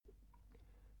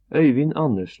Øivind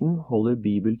Andersen holder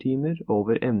bibeltimer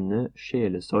over emnet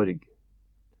Sjelesorg.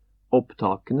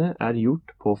 Opptakene er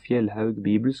gjort på Fjellhaug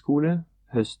bibelskole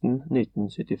høsten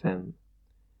 1975.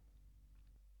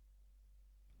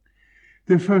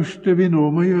 Det første vi nå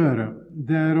må gjøre,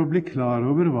 det er å bli klar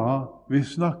over hva vi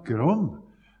snakker om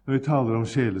når vi taler om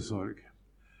sjelesorg.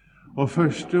 Og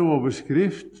første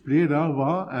overskrift blir da,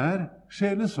 hva er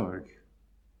sjelesorg?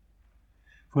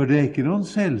 For det er ikke noen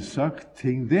selvsagt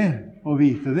ting det, å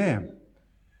vite det.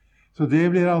 Så det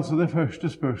blir altså det første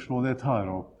spørsmålet jeg tar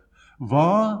opp.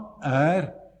 Hva er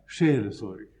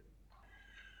sjelesorg?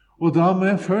 Og da må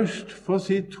jeg først få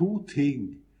si to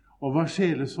ting om hva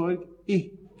sjelesorg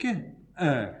ikke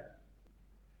er,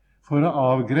 for å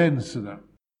avgrense det.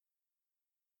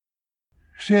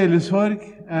 Sjelesorg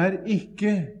er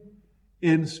ikke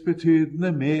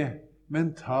ensbetydende med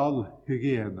mental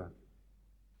hygiene.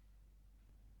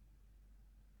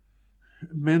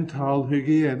 Mental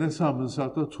hygiene er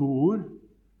sammensatt av to ord.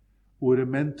 Ordet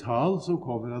mental, som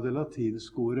kommer av det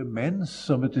latinske ordet mens,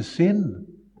 som betyr sinn.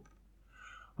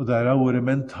 Og der er ordet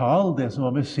mental, det som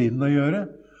har med sinn å gjøre.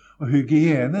 Og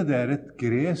hygiene, det er et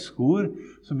gresk ord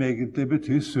som egentlig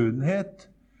betyr sunnhet,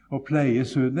 å pleie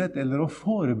sunnhet eller å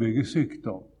forebygge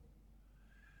sykdom.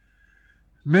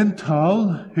 Mental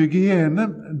hygiene,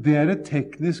 det er et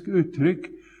teknisk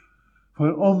uttrykk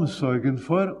for omsorgen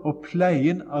for og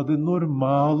pleien av det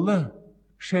normale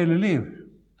sjeleliv.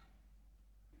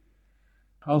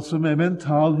 Altså med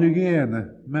mental hygiene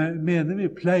mener vi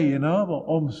pleien av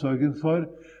og omsorgen for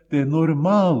det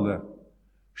normale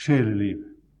sjeleliv.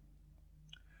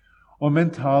 Og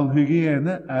mental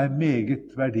hygiene er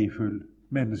meget verdifull,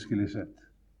 menneskelig sett.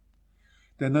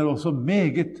 Den er også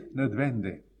meget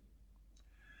nødvendig.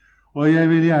 Og jeg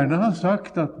vil gjerne ha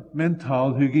sagt at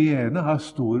mental hygiene har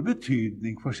stor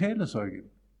betydning for sjelesorgen.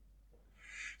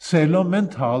 Selv om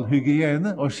mental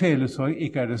hygiene og sjelesorg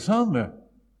ikke er det samme,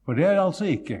 for det er det altså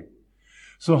ikke,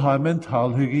 så har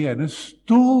mental hygiene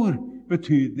stor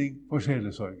betydning for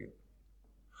sjelesorgen.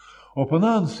 Og på den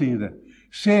annen side,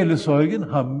 sjelesorgen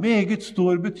har meget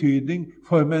stor betydning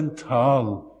for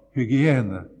mental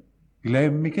hygiene.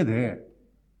 Glem ikke det.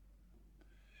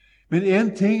 Men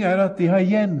en ting er at de har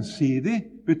gjensidig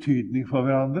betydning for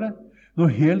hverandre.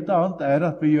 Noe helt annet er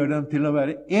at vi gjør dem til å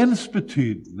være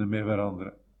ensbetydende med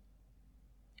hverandre.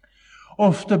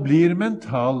 Ofte blir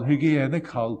mental hygiene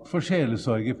kalt for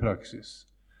sjelesorg i praksis.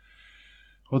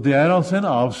 Og det er altså en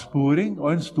avsporing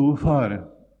og en stor fare.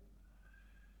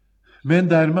 Men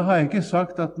dermed har jeg ikke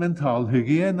sagt at mental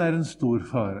hygiene er en stor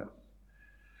fare.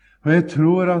 Og jeg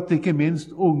tror at ikke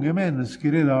minst unge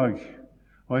mennesker i dag,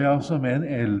 og ja, som en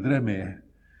eldre med,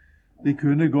 de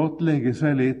kunne godt legge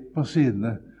seg litt på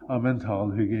sinne av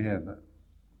mental hygiene.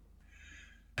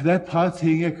 Det er et par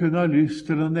ting jeg kunne ha lyst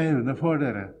til å nevne for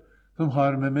dere, som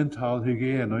har med mental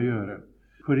hygiene å gjøre.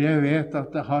 For jeg vet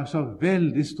at det har så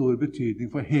veldig stor betydning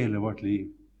for hele vårt liv.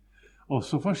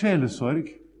 Også for sjelesorg.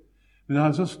 Men det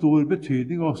har så stor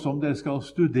betydning også om dere skal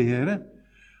studere,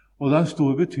 og det har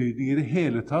stor betydning i det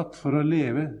hele tatt for å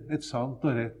leve et sant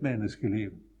og rett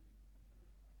menneskeliv.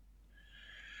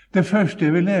 Det første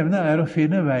jeg vil nevne er å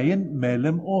finne veien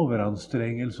mellom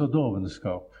overanstrengelse og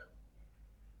dovenskap.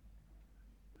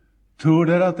 Tror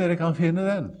dere at dere kan finne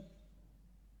den?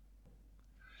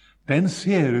 Den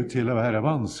ser ut til å være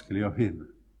vanskelig å finne.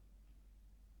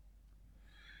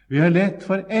 Vi har lett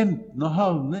for enten å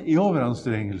havne i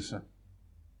overanstrengelse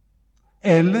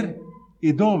eller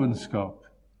i dovenskap.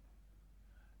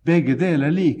 Begge deler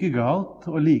er like galt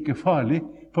og like farlig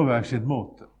på hver sin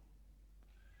måte.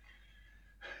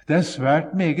 Det er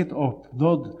svært meget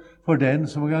oppnådd for den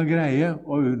som kan greie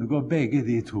å unngå begge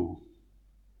de to.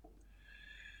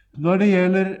 Når det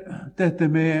gjelder dette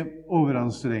med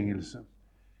overanstrengelse,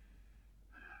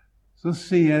 så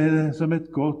sier jeg det som et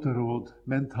godt råd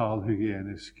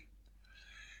mentalhygienisk.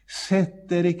 Sett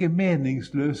dere ikke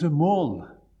meningsløse mål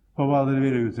på hva dere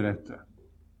vil utrette.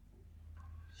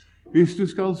 Hvis du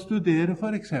skal studere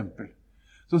for eksempel,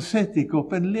 så sett ikke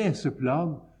opp en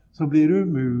leseplan som blir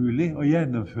umulig å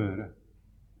gjennomføre.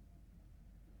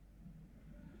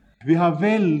 Vi har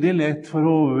veldig lett for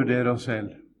å overvurdere oss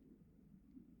selv.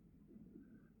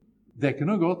 Det er ikke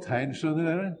noe godt tegn, skjønner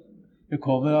dere. Det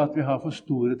kommer av at vi har for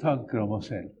store tanker om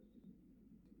oss selv.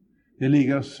 Det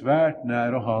ligger oss svært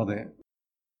nær å ha det.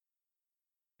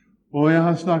 Og jeg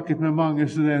har snakket med mange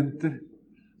studenter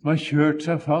som har kjørt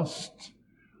seg fast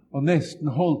og nesten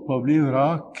holdt på å bli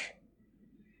vrak,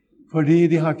 fordi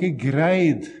de har ikke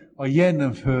greid å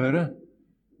gjennomføre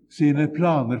sine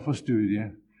planer for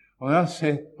studiet. Og når jeg har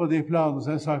sett på de planene,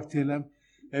 så har jeg sagt til dem,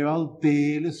 det er jo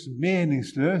aldeles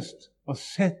meningsløst å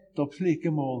sette opp slike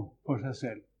mål for seg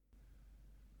selv.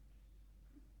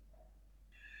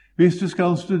 Hvis du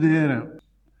skal studere,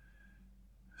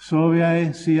 så vil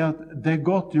jeg si at det er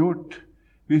godt gjort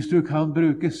hvis du kan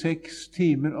bruke 6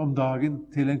 timer om dagen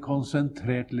til en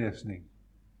konsentrert lesning.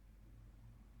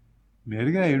 Mer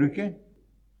greier du ikke.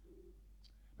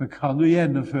 Men kan du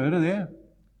gjennomføre det,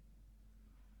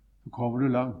 så kommer du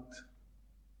langt.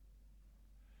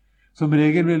 Som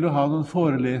regel vil du ha noen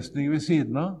forelesninger ved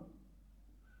siden av.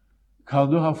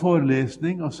 Kan du ha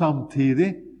forelesning og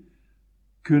samtidig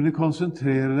kunne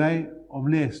konsentrere deg om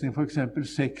lesning for eksempel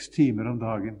 6 timer om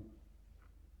dagen,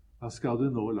 da skal du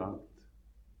nå langt.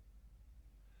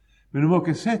 Men du må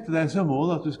ikke sette deg som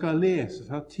mål at du skal lese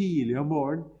fra tidlig om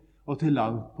morgenen og til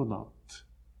langt på natt.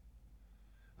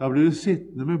 Da blir du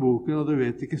sittende med boken, og du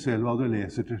vet ikke selv hva du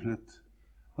leser til slutt.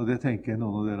 Og det tenker jeg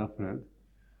noen av dere har prøvd.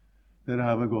 Dere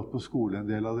har vel gått på skole, en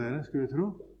del av dere, skulle jeg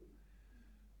tro.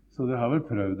 Så dere har vel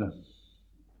prøvd det.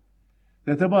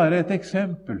 Dette er bare et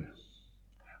eksempel.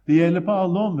 Det gjelder på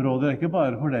alle områder, ikke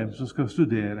bare for dem som skal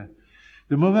studere.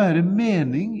 Det må være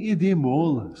mening i de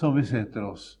mål som vi setter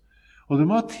oss. Og du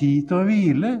må ha tid til å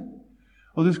hvile,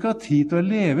 og du skal ha tid til å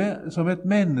leve som et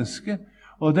menneske,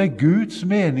 og det er Guds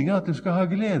mening at du skal ha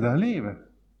glede av livet.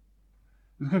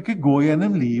 Du skal ikke gå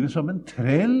gjennom livet som en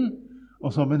trell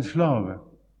og som en slave.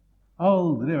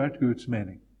 Aldri vært Guds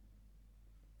mening.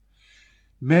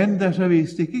 Men det er så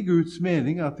visst ikke Guds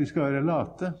mening at vi skal være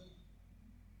late.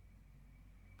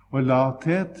 Og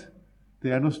lathet,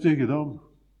 det er noe styggedom.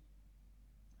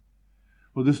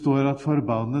 Og det står at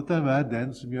forbannet er hver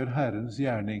den som gjør Herrens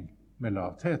gjerning med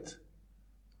lathet.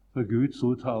 For Guds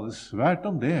ord taler svært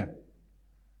om det.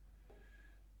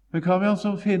 Men kan vi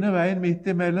altså finne veien midt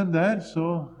imellom der,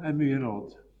 så er mye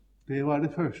nåd. Det var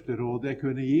det første rådet jeg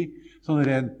kunne gi, sånn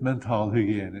rent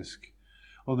mentalhygienisk.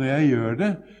 Og når jeg gjør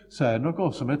det, så er det nok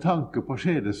også med tanke på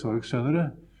sjelesorg, skjønner du,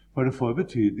 for det får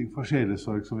betydning for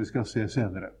sjelesorg, som vi skal se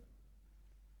senere.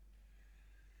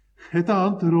 Et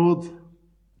annet råd,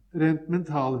 rent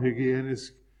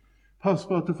mentalhygienisk, pass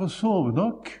på at du får sove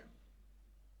nok.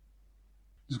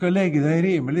 Du skal legge deg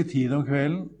rimelig tid om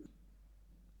kvelden.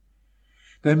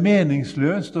 Det er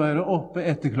meningsløst å være oppe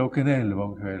etter klokken 11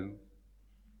 om kvelden.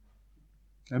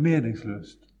 Det er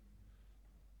meningsløst.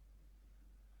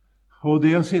 Og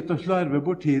det å sitte og slarve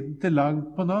bort tiden til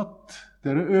langt på natt,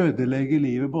 det er å ødelegge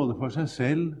livet både for seg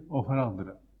selv og for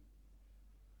andre.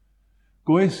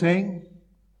 Gå i seng,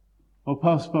 og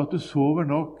pass på at du sover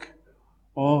nok,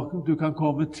 og du kan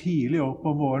komme tidlig opp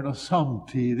om morgenen og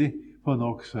samtidig få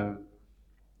nok søvn.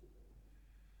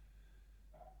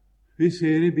 Vi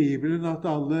ser i Bibelen at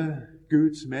alle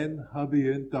Guds menn har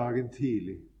begynt dagen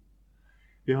tidlig.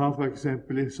 Vi har for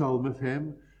eksempel i Salme 5,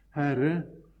 Herre,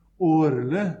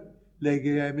 årlig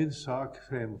legger jeg min sak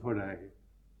frem for deg,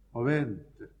 og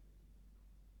venter.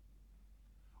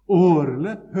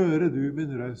 Årlig hører du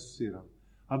min røst, sier han.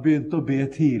 Han begynte å be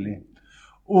tidlig.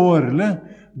 Årlig,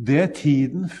 det er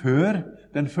tiden før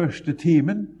den første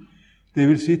timen, det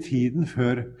vil si tiden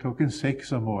før klokken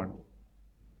 6 om morgenen.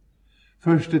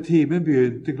 Første timen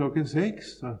begynte klokken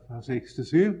 6, fra 6 til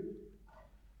 7.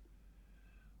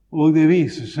 Og det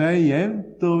viser seg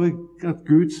jevnt over at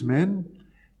Guds menn,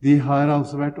 de har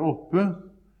altså vært oppe,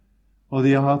 og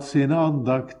de har hatt sine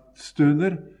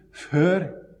andaktstunder før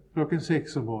klokken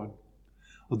 6 om morgenen.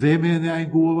 Og det mener jeg er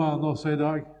en god vane også i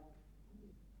dag.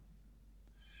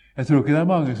 Jeg tror ikke det er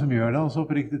mange som gjør det, altså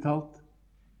oppriktig talt.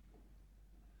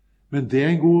 Men det er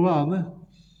en god vane.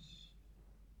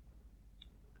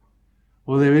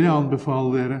 Og det vil jeg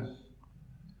anbefale dere.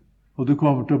 Og du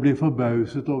kommer til å bli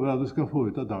forbauset over hva du skal få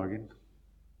ut av dagen.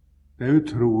 Det er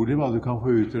utrolig hva du kan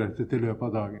få utrettet i løpet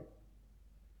av dagen.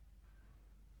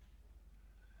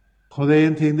 Og det er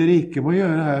en ting dere ikke må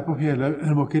gjøre her på Fjellhaug.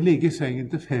 Dere må ikke ligge i sengen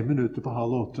til 5 minutter på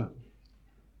 7:30.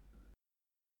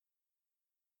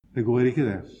 Det går ikke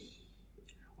det.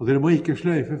 Og dere må ikke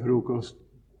sløyfe frokost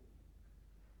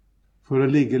for å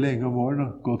ligge lenge om morgenen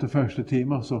og gå til første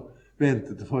time, og så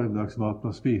vente til formiddagsmaten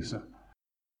og spise.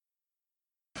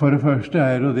 For det første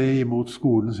er jo det imot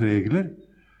skolens regler,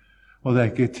 og det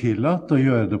er ikke tillatt å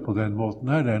gjøre det på den måten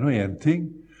her, det er noe en ting.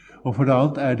 Og for det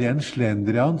annet er det en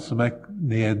slendrian som er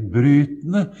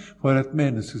nedbrytende for et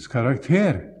menneskes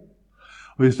karakter.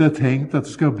 Og hvis det er tenkt at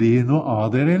det skal bli noe av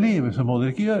dere i livet, så må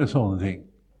dere ikke gjøre sånne ting.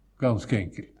 Ganske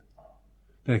enkelt.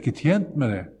 Dere er ikke tjent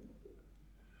med det.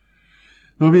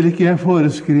 Nå vil ikke jeg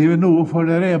foreskrive noe for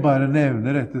dere, jeg bare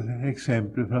nevner et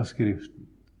eksempel fra Skriften.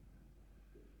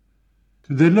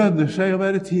 Det lønner seg å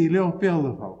være tidlig oppe i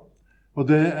alle fall.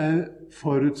 Og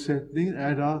forutsetningen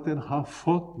er da at en har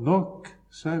fått nok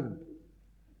søvn.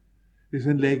 Hvis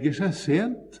en legger seg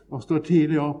sent og står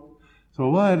tidlig opp, så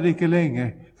varer det ikke lenge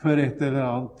før et eller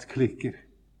annet klikker.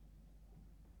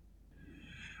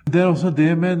 Det er også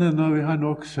det, men når vi har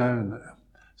nok søvn,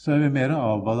 så er vi mer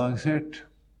avbalansert.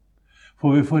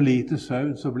 Får vi for lite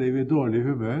søvn, så blir vi i dårlig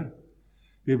humør.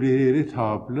 Vi blir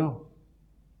irritable,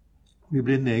 vi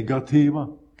blir negative,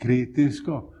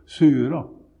 kritiske, sure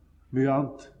og mye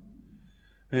annet.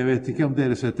 Jeg vet ikke om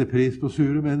dere setter pris på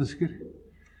sure mennesker.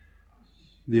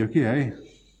 Det gjør ikke jeg.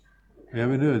 Jeg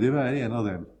vil nødig være en av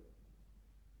dem.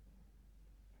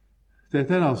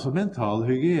 Dette er altså mental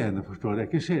hygiene, forstår jeg.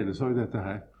 Ikke sjelesorg, dette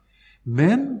her.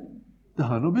 Men det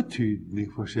har noe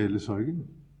betydning for sjelesorgen.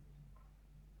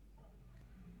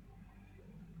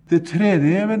 Det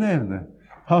tredje jeg vil nevne,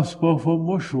 pass på å få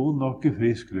mosjon nok i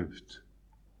frisk luft.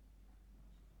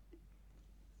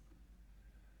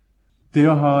 Det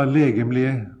å ha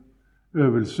legemlige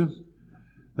øvelser,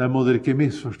 der må dere ikke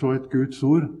misforstå et Guds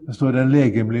ord. Det står en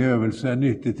legemlig øvelse er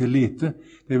nyttig til lite,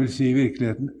 det vil si i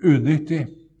virkeligheten unyttig.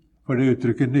 For det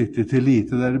uttrykket nyttig til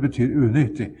lite, der det betyr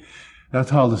unyttig. Da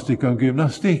tales det ikke om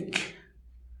gymnastikk.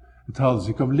 Det tales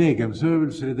ikke om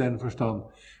legemsøvelser i den forstand.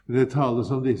 Men det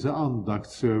tales om disse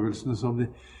andaktsøvelsene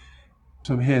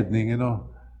som hedningen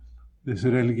og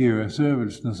disse religiøse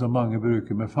øvelsene som mange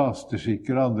bruker med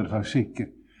fasteskikker og andre slags skikker.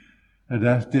 Det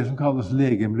er det som kalles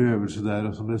legemlig øvelse der,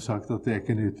 og som det er sagt at det er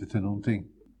ikke nyttig til noen ting.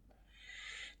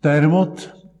 Derimot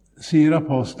sier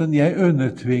apostelen, jeg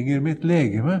undertvinger mitt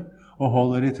legeme og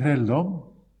holder i trelldom.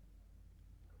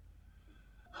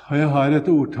 Og jeg har et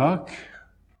ordtak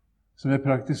som jeg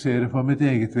praktiserer for mitt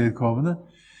eget vedkommende.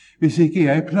 Hvis ikke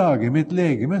jeg plager mitt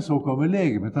legeme, så kommer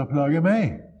legemet til å plage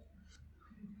meg.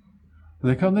 Og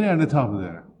det kan dere gjerne ta med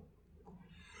dere.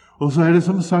 Og så er det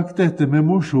som sagt dette med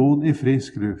mosjon i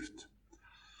frisk luft.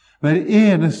 Hver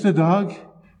eneste dag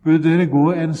burde dere gå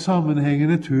en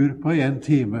sammenhengende tur på 1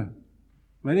 time.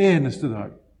 Hver eneste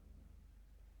dag.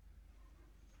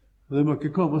 Og dere må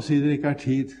ikke komme og si dere ikke har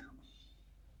tid.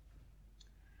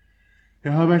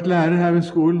 Jeg har vært lærer her ved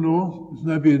skolen nå.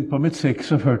 Jeg har begynt på mitt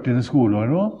 46.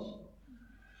 skoleår nå.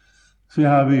 Så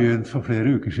jeg har begynt for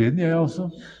flere uker siden, jeg altså.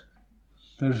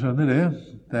 Dere skjønner det.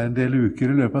 Det er en del uker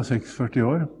i løpet av 46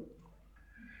 år.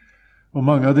 Og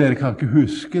mange av dere kan ikke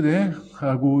huske det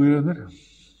av gode grunner.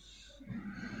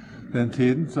 Den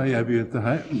tiden så har jeg begynt det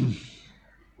her.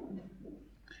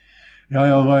 Ja,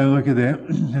 det var jo ikke det.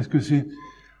 Jeg skulle si,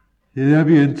 jeg har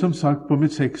begynt som sagt på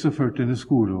mitt 46.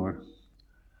 skoleår.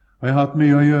 Og jeg har hatt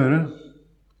mye å gjøre.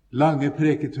 Lange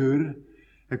preketurer.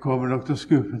 Jeg kommer nok til å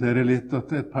skuffe dere litt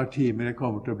at et par timer jeg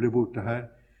kommer til å bli borte her,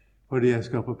 fordi jeg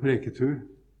skal på preketur.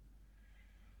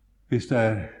 Hvis det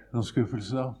er noen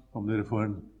skuffelse da, om dere får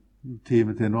en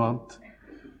time til noe annet.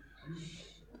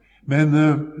 Men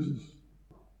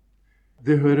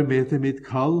det hører med til mitt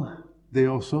kall, det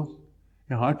også.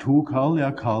 Jeg har 2 kall. Jeg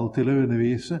har kall til å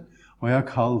undervise, og jeg har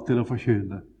kall til å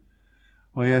forkynne.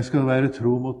 Og jeg skal være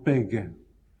tro mot begge.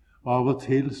 Av og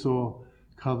til så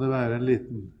kan det være en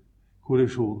liten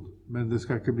kollisjon, men det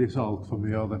skal ikke bli så alt for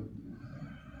mye av det.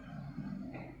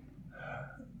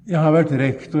 Jeg har vært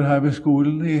rektor her ved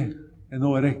skolen i en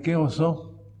årrekke også,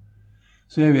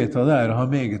 så jeg vet hva det er å ha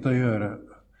meget å gjøre.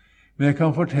 Men jeg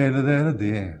kan fortelle dere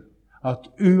det, at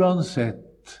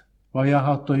uansett hva jeg har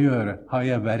hatt å gjøre, har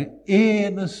jeg hver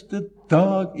eneste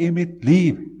dag i mitt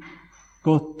liv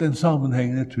gått en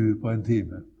sammenhengende tur på 1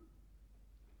 time.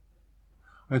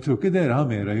 Og jeg tror ikke dere har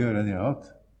mer å gjøre enn jeg har hatt.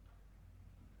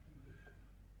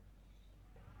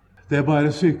 Det er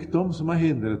bare sykdom som har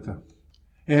hindret det.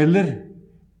 Eller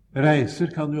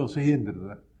reiser kan jo også hindre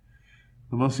det.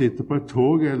 Når man sitter på et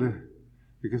tog, eller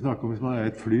ikke snakke om hvis man er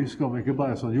et fly, skal man ikke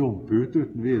bare sånn jumpe ut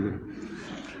uten videre.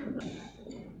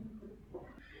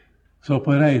 Så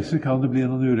på reiser kan det bli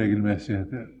noen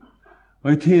uregelmessigheter.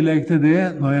 Og i tillegg til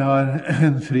det, når jeg har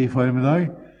en fri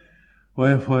formiddag, og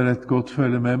jeg får et godt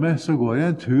følge med meg, så går jeg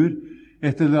en tur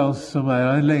et eller annet som er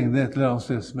av en lengde et eller annet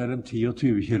sted mellom 10 og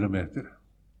 20 kilometer.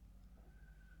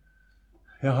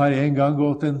 Jeg har en gang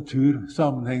gått en tur,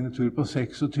 sammenhengende tur på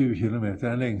 26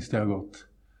 kilometer, den lengste jeg har gått.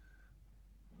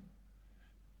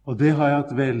 Og det har jeg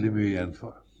hatt veldig mye igjen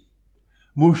for.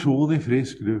 Mosjon i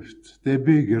frisk luft, det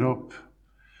bygger opp.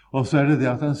 Og så er det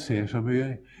det at han ser så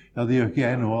mye. Ja, det gjør ikke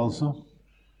jeg nå altså.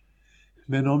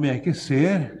 Men om jeg ikke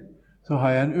ser, så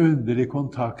har jeg en underlig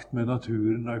kontakt med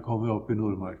naturen når jeg kommer opp i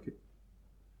Nordmarken.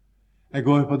 Jeg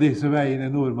går på disse veiene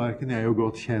i Nordmarken, jeg er jo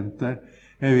godt kjent der.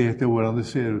 Jeg vet jo hvordan det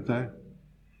ser ut der.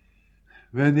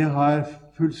 Men jeg har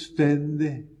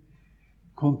fullstendig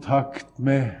kontakt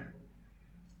med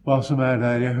hva som er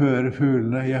der. Jeg hører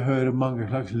fuglene, jeg hører mange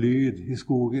slags lyd i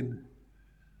skogen.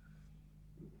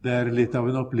 Det er litt av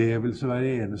en opplevelse hver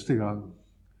eneste gang.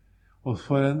 Og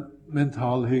for en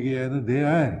mental hygiene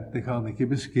det kan ikke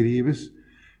beskrives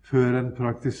før en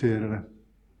praktiserer det.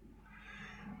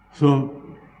 Så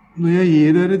Når jeg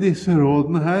gir dere disse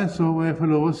rådene her, så må jeg få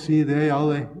lov å si det i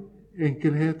all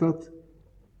enkelhet at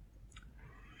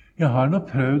jeg har nå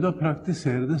prøvd å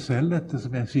praktisere det selv, dette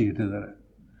som jeg sier til dere.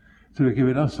 Jeg tror ikke jeg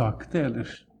ville ha sagt det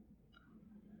ellers.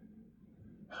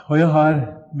 Og jeg har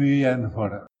mye igjen for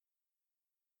det.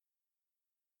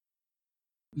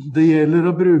 Det gjelder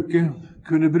å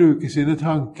kunne bruke sine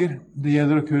tanker. Det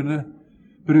gjelder å kunne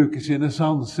bruke sine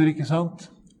sanser, ikke sant?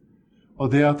 Og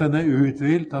det at den er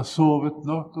uthvilt, har sovet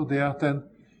nok, og det at den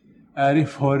er i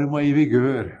form og i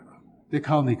vigør, det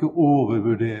kan ikke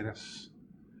overvurderes.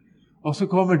 Og så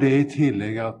kommer det i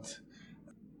tillegg at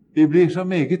vi blir så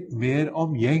meget mer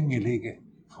omgjengelige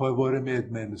for våre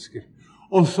medmennesker.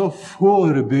 Og så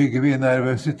forebygger vi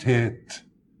nervøsitet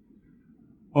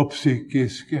og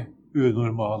psykiske,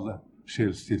 unormale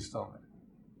sjelstilstander.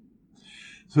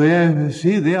 Så jeg vil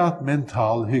si det at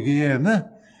mental hygiene,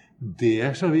 det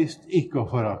er så visst ikke å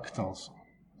forakte, altså.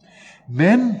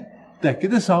 Men det er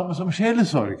ikke det samme som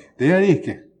sjelesorg. Det er det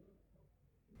ikke.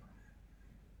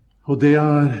 Og det jeg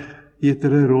har gitt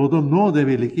dere råd om nå, det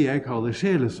vil ikke jeg kalle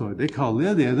sjelesorg. Det kaller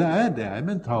jeg det det er. Det er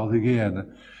mental hygiene.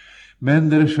 Men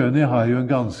dere skjønner, jeg har jo en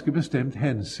ganske bestemt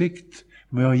hensikt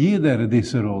med å gi dere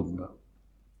disse rådene.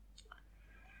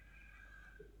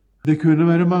 Det kunne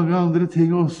være mange andre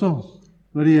ting også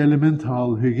når det gjelder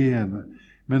mental hygiene.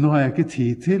 Men nå har jeg ikke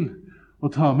tid til å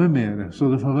ta med mer, så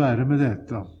det får være med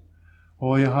dette.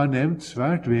 Og jeg har nevnt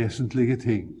svært vesentlige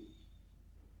ting.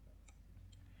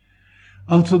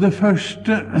 Altså det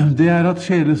første, det er at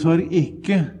sjelesorg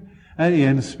ikke er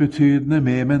ensbetydende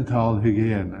med mental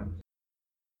hygiene.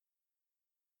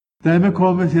 Dermed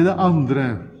kommer vi til det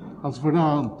andre, altså for det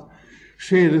annet.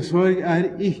 Sjelesorg er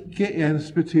ikke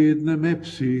ensbetydende med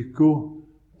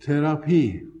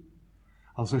psykoterapi,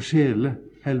 altså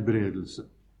sjelehelbredelse,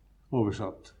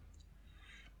 oversatt.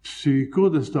 Psyko,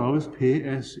 det staves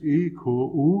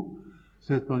P-S-Y-K-O,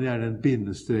 setter man gjerne en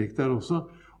bindestrek der også,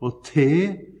 og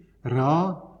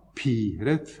T-ra-pi,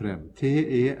 rett frem,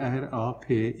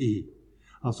 T-E-R-A-P-I,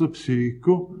 altså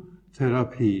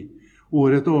psykoterapi.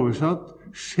 Ordet oversatt,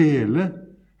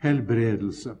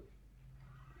 sjelehelbredelse.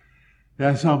 Det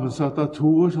er sammensatt av to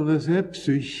ord, som dere ser.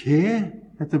 Psyche,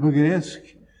 heter på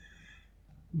gresk.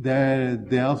 Det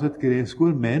er altså et gresk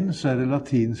ord, men så er det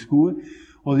latinsk ord,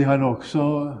 og de har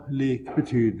også lik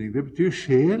betydning. Det betyr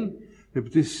sjel, det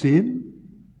betyr sinn.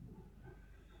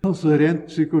 Altså rent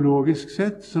psykologisk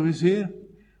sett, som vi sier,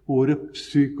 ordet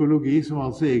psykologi, som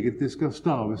altså egentlig skal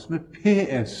staves med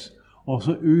PS,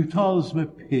 også uttales med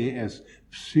PS,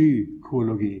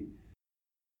 psykologi.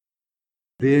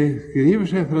 Det skriver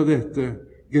seg fra dette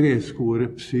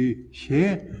greske-ordet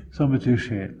psyche, som betyr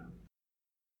sjel.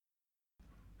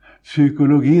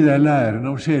 Psykologi, det er læren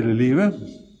om sjelelivet,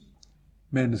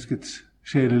 menneskets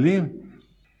sjeleliv,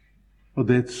 og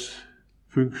dets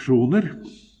funksjoner.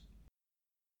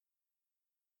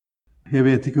 Jeg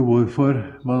vet ikke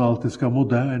hvorfor man alltid skal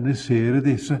modernisere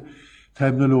disse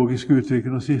terminologiske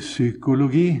uttrykkene og si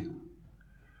psykologi.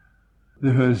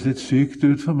 Det høres litt sykt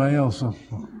ut for meg, altså,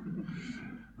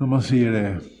 når man sier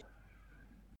det.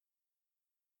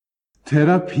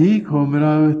 Terapi kommer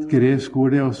av et gresk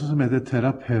ord, det også, som heter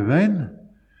terapeuein.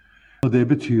 Og det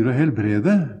betyr å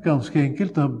helbrede, ganske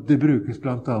enkelt. Det brukes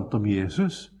blant annet om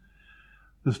Jesus.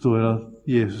 Det står at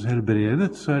Jesus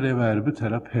helbredet, så er det verbet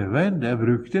terapeuein. Det er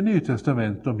brukt i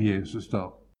Nytestamentet om Jesus da.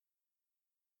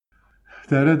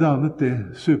 Der er dannet det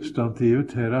substantivet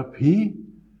terapi.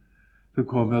 Det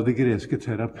kommer av det greske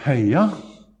terapeia,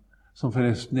 som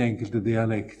forresten i enkelte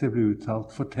dialekter blir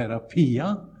uttalt for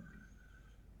terapia.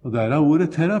 Og der er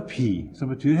ordet terapi, som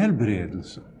betyr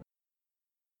helbredelse.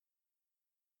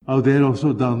 Og det er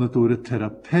også dannet ordet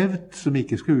terapeut, som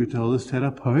ikke skal uttales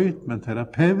terapeut, men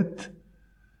terapeut,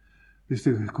 hvis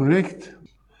det er korrekt,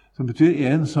 som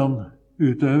betyr en som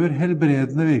utøver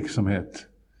helbredende virksomhet.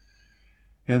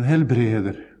 En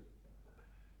helbreder.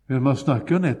 Men man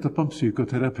snakker jo nettopp om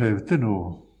psykoterapeuter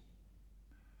nå.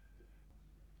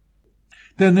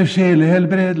 Denne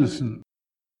sjelehelbredelsen,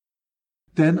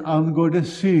 den angår det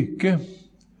syke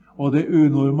og det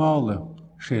unormale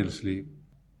sjelsliv.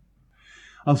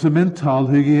 Altså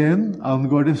mentalhygienen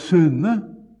angår det sunne,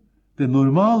 det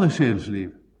normale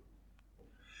sjelsliv.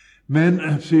 Men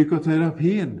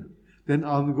psykoterapien, den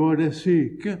angår det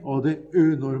syke og det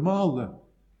unormale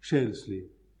sjelsliv.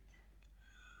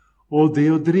 Og det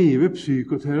å drive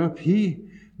psykoterapi,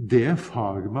 det er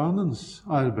fagmannens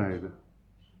arbeid.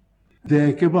 Det er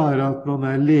ikke bare at man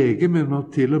er lege, men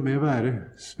man til og med være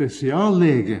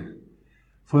spesiallege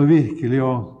for virkelig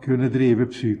å kunne drive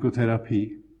psykoterapi.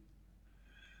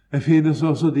 Det finnes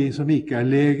også de som ikke er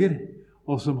leger,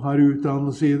 og som har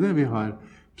utdannelse i det. Vi har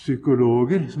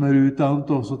psykologer som utdannet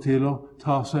også til å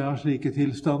ta seg av slike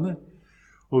tilstander.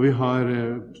 Og vi har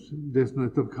det som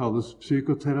nettopp kalles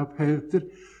psykoterapeuter,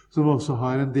 som også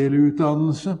har en del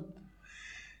utdannelse.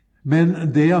 Men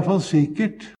det er i hvert fall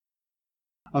sikkert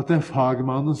at det er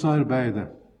fagmannens arbeid.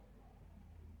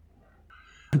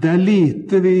 Det er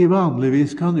lite vi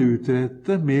vanligvis kan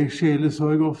utrette med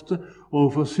sjelesorg ofte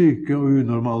overfor syke og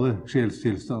unormale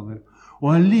sjelstilstander.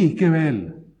 Og allikevel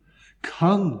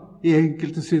kan i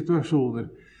enkelte situasjoner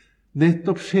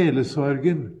nettopp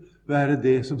sjelesorgen være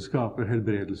det som skaper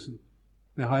helbredelsen.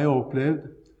 Det har jeg opplevd,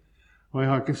 og jeg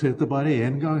har ikke sett det bare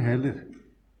én gang heller.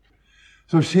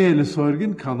 Så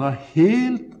sjelesorgen kan ha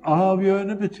helt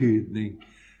avgjørende betydning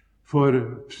for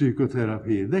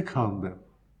psykoterapien. Det kan det.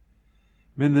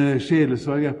 Men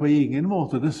sjelesorg er på ingen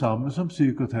måte det samme som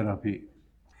psykoterapi.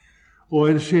 Og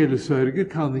en sjelesørger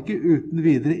kan ikke uten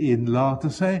videre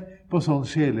innlate seg på sånn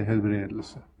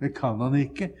sjelehelbredelse. Det kan han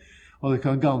ikke, og det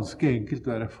kan ganske enkelt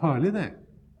være farlig, det.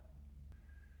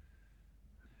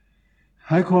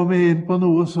 Her kommer vi inn på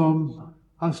noe som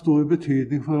har stor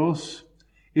betydning for oss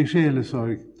i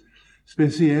sjelesorg,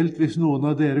 spesielt hvis noen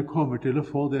av dere kommer til å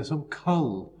få det som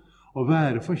kall å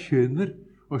være forkynner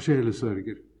og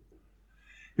sjelesørger.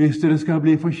 Hvis dere skal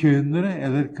bli forkynnere,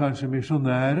 eller kanskje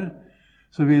misjonærer,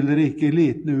 så vil dere ikke i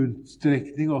liten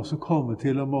utstrekning også komme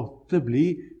til å måtte bli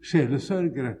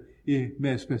sjelesørgere i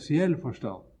mer spesiell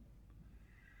forstand.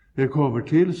 Dere kommer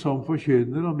til som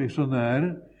forkynnere og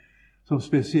misjonærer, som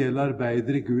spesielle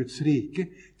arbeidere i Guds rike,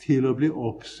 til å bli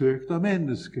oppsøkt av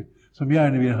mennesker som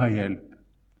gjerne vil ha hjelp.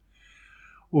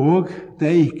 Og det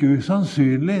er ikke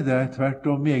usannsynlig, det er tvert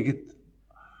om meget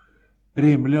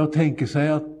rimelig å tenke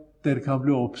seg at dere kan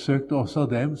bli oppsøkt også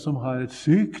av dem som har et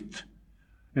sykt,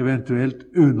 eventuelt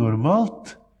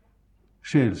unormalt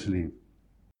sjelsliv.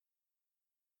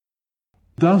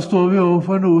 Da står vi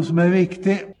overfor noe som er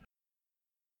viktig.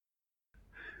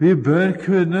 Vi bør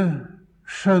kunne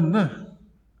skjønne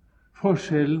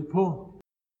forskjellen på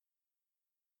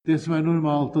det som er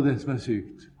normalt og det som er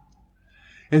sykt.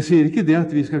 Jeg sier ikke det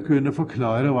at vi skal kunne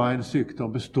forklare hva en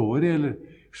sykdom består i, eller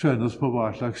skjønne oss på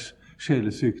hva slags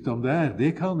sjelesykdom det er.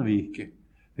 Det kan vi ikke.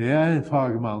 Det er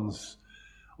fagmannens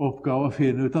oppgave å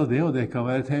finne ut av det, og det kan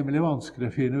være temmelig vanskelig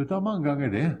å finne ut av mange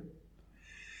ganger det.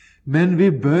 Men vi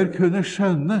bør kunne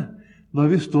skjønne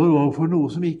når vi står overfor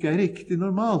noe som ikke er riktig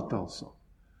normalt, altså.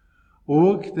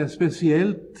 Og det er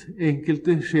spesielt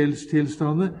enkelte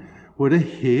sjelstilstander hvor det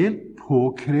er helt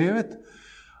påkrevet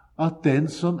at den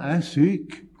som er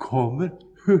syk, kommer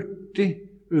hurtig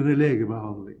under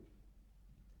legebehandling.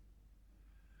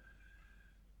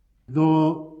 Nå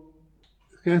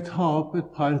skal jeg ta opp et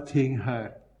par ting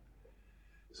her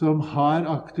som har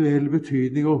aktuell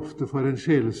betydning ofte for en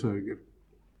sjelesørger.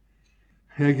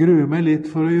 Jeg gruer meg litt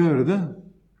for å gjøre det,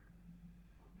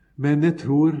 men jeg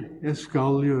tror jeg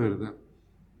skal gjøre det.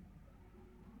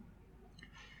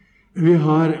 Vi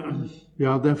har,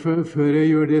 før jeg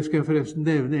gjør det, skal jeg forresten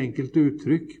nevne enkelte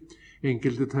uttrykk,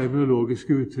 enkelte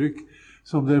terminologiske uttrykk,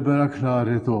 som dere bør ha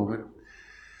klarhet over.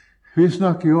 Vi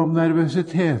snakker jo om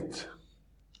nervøsitet.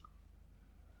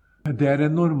 Det er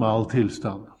en normal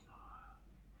tilstand,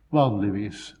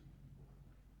 vanligvis.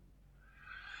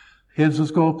 En som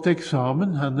skal opp til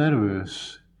eksamen, er nervøs.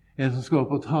 En som skal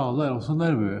opp og tale, er også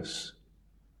nervøs.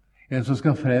 En som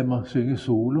skal frem og synge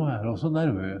solo, er også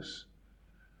nervøs.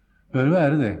 Bør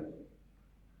være det.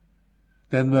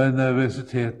 Den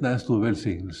nervøsiteten er en stor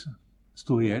velsignelse,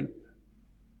 stor hjelp.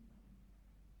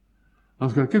 Man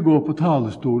skal ikke gå på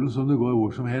talerstolen som det går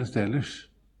hvor som helst ellers.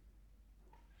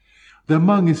 Det er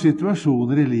mange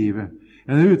situasjoner i livet.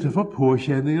 En er ute for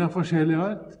påkjenninger av forskjellig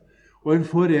art, og en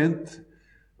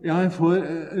får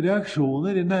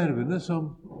reaksjoner i nervene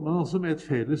som man også med et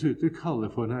felles uttrykk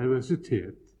kaller for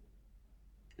nervøsitet.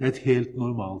 Det er et helt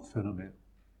normalt fenomen.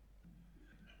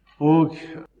 Og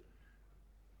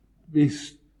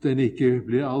hvis den ikke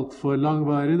blir alt for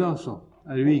langvarig, da, så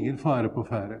er det jo ingen fare på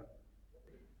ferde.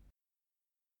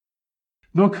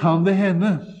 Nå kan det hende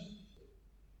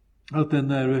at en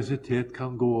nervøsitet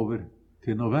kan gå over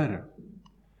til noe verre.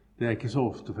 Det er ikke så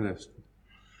ofte forresten.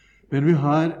 Men vi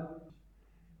har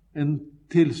en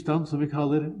tilstand som vi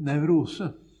kaller nevrose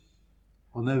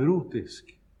og nevrotisk.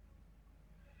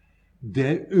 Det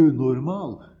er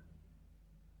unormal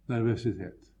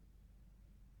nervøsitet.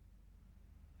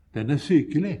 Den er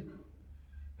sykelig.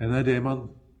 Den er det man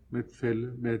med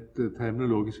et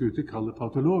terminologisk uttrykk kaller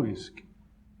patologisk.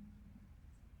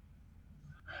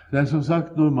 Det er som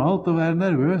sagt normalt å være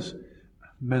nervøs,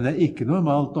 men det er ikke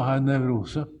normalt å ha en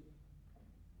nevrose.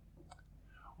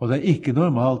 Og det er ikke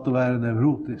normalt å være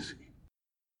nevrotisk.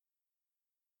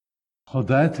 Og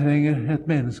der trenger et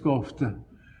menneske ofte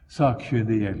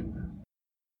sakkyndig hjelp.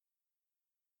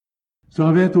 Så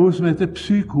har vi et ord som heter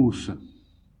psykose.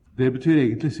 Det betyr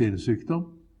egentlig sinnssykdom.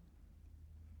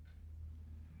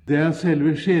 Det at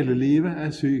selve sjelelivet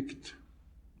er sykt.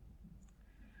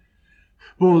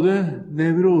 Både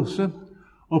nevrose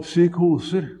og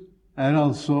psykoser er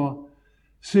altså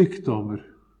sykdommer.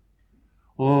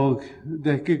 Og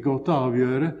det er ikke godt å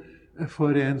avgjøre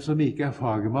for en som ikke er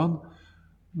fagmann,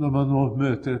 når man nå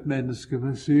møter et menneske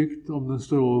med sykt, om den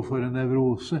står overfor en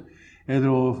nevrose eller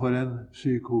overfor en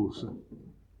psykose.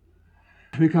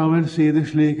 Vi kan vel si det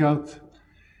slik at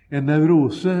en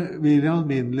nevrose vil i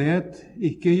alminnelighet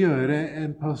ikke gjøre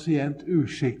en pasient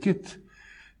uskikket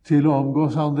til å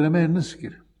omgås andre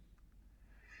mennesker.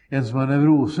 En som har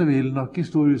nevrose vil nok i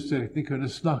stor utstrekning kunne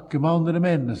snakke med andre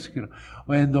mennesker,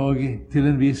 og endog til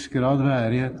en viss grad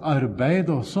være i et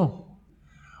arbeid også,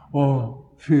 og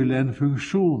fylle en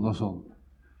funksjon og sånn.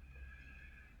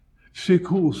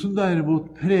 Psykosen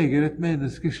derimot preger et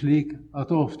menneske slik at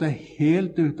det ofte er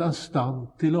helt ute av stand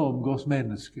til å omgås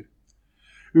mennesker,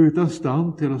 ute av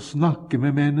stand til å snakke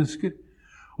med mennesker,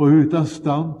 og ute av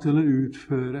stand til å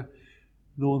utføre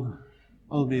noen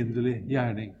alminnelig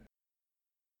gjerning.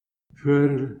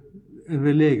 Før en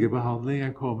ved legebehandling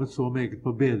er kommet så meget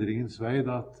på bedringens vei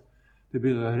at det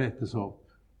begynner å rettes opp.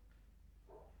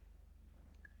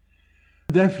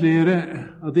 Det er flere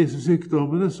av disse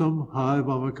sykdommene som har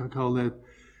hva man kan kalle et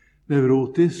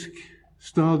nevrotisk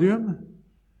stadium,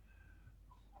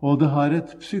 og det har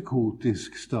et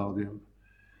psykotisk stadium.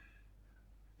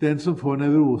 Den som får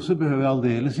nevrose behøver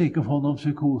aldeles ikke få noen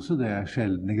psykose, det er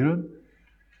sjelden i grunn.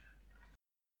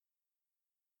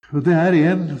 Og det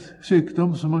er en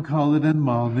sykdom som man kaller den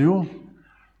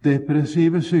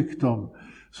manio-depressive sykdom,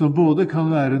 som både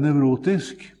kan være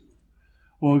nevrotisk,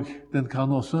 og den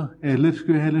kan også, eller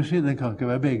skulle jeg heller si, den kan ikke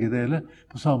være begge deler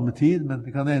på samme tid, men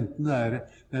den kan enten være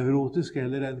nevrotisk,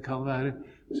 eller den kan være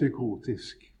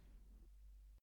psykotisk.